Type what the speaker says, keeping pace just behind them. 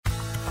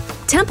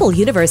Temple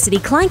University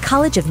Klein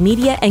College of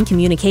Media and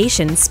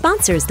Communication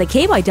sponsors the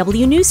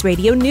KYW News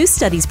Radio News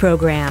Studies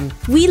program.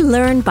 We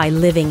learn by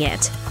living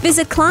it.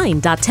 Visit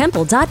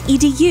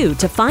klein.temple.edu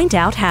to find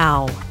out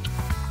how.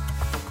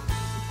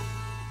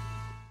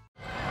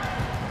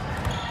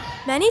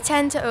 Many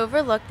tend to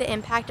overlook the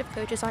impact of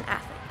coaches on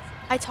athletes.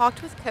 I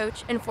talked with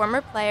coach and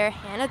former player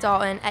Hannah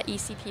Dalton at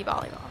ECP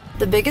Volleyball.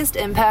 The biggest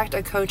impact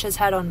a coach has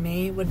had on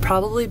me would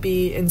probably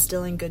be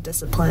instilling good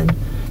discipline.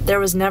 There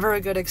was never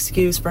a good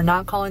excuse for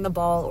not calling the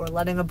ball or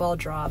letting a ball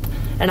drop,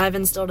 and I've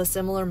instilled a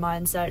similar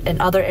mindset in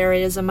other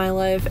areas of my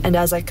life and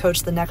as I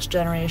coach the next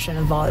generation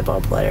of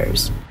volleyball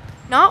players.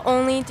 Not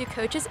only do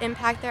coaches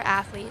impact their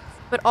athletes,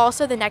 but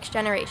also the next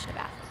generation of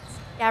athletes.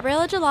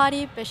 Gabriella,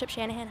 Gigliotti, Bishop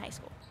Shanahan High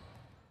School.